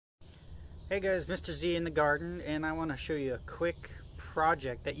Hey guys, Mr. Z in the garden, and I want to show you a quick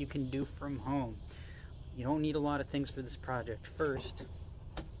project that you can do from home. You don't need a lot of things for this project. First,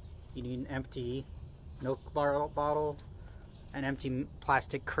 you need an empty milk bottle, an empty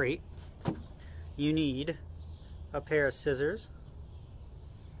plastic crate. You need a pair of scissors.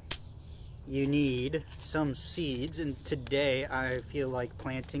 You need some seeds, and today I feel like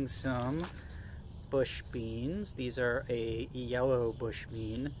planting some bush beans. These are a yellow bush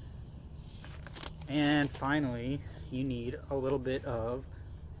bean. And finally, you need a little bit of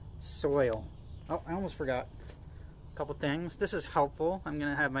soil. Oh, I almost forgot a couple things. This is helpful. I'm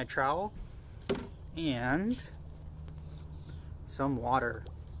gonna have my trowel and some water.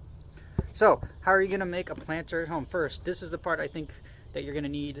 So, how are you gonna make a planter at home? First, this is the part I think that you're gonna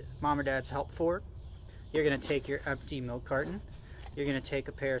need mom or dad's help for. You're gonna take your empty milk carton. You're gonna take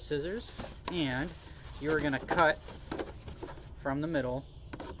a pair of scissors, and you're gonna cut from the middle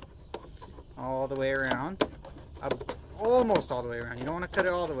all the way around, almost all the way around. You don't want to cut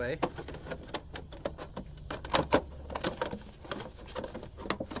it all the way.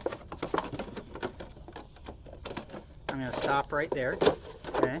 I'm going to stop right there.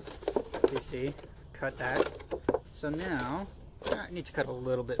 Okay, you see, cut that. So now, I need to cut a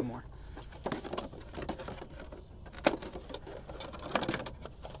little bit more.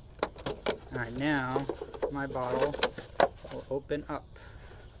 Alright, now my bottle will open up.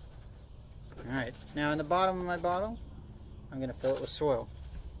 Alright, now in the bottom of my bottle, I'm going to fill it with soil.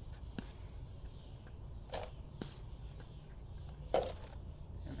 I'm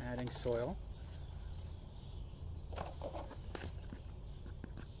adding soil.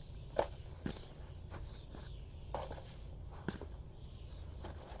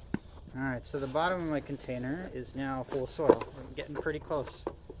 Alright, so the bottom of my container is now full of soil. We're getting pretty close.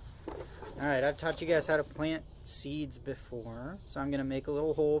 Alright, I've taught you guys how to plant seeds before, so I'm going to make a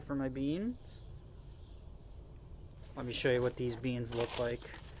little hole for my beans. Let me show you what these beans look like.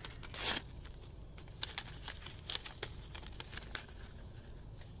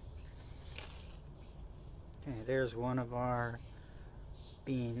 Okay, there's one of our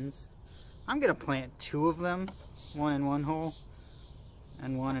beans. I'm going to plant two of them, one in one hole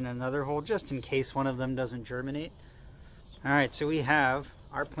and one in another hole, just in case one of them doesn't germinate. Alright, so we have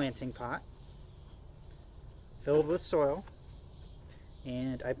our planting pot filled with soil,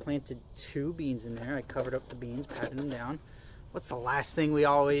 and I planted two beans in there. I covered up the beans, patted them down. What's the last thing we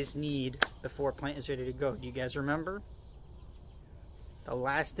always need before a plant is ready to go? Do you guys remember? The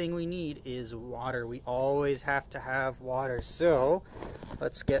last thing we need is water. We always have to have water. So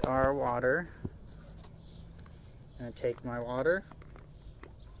let's get our water. I'm going to take my water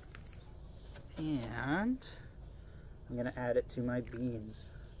and I'm going to add it to my beans.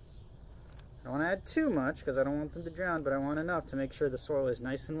 I don't want to add too much because I don't want them to drown, but I want enough to make sure the soil is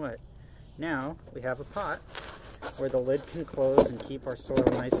nice and wet. Now we have a pot where the lid can close and keep our soil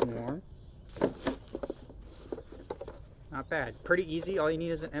nice and warm. Not bad. Pretty easy. All you need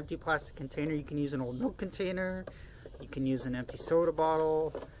is an empty plastic container. You can use an old milk container. You can use an empty soda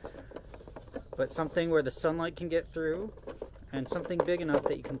bottle. But something where the sunlight can get through, and something big enough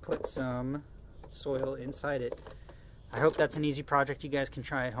that you can put some soil inside it. I hope that's an easy project you guys can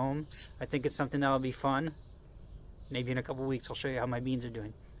try at home. I think it's something that'll be fun. Maybe in a couple weeks I'll show you how my beans are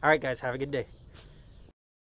doing. Alright guys, have a good day.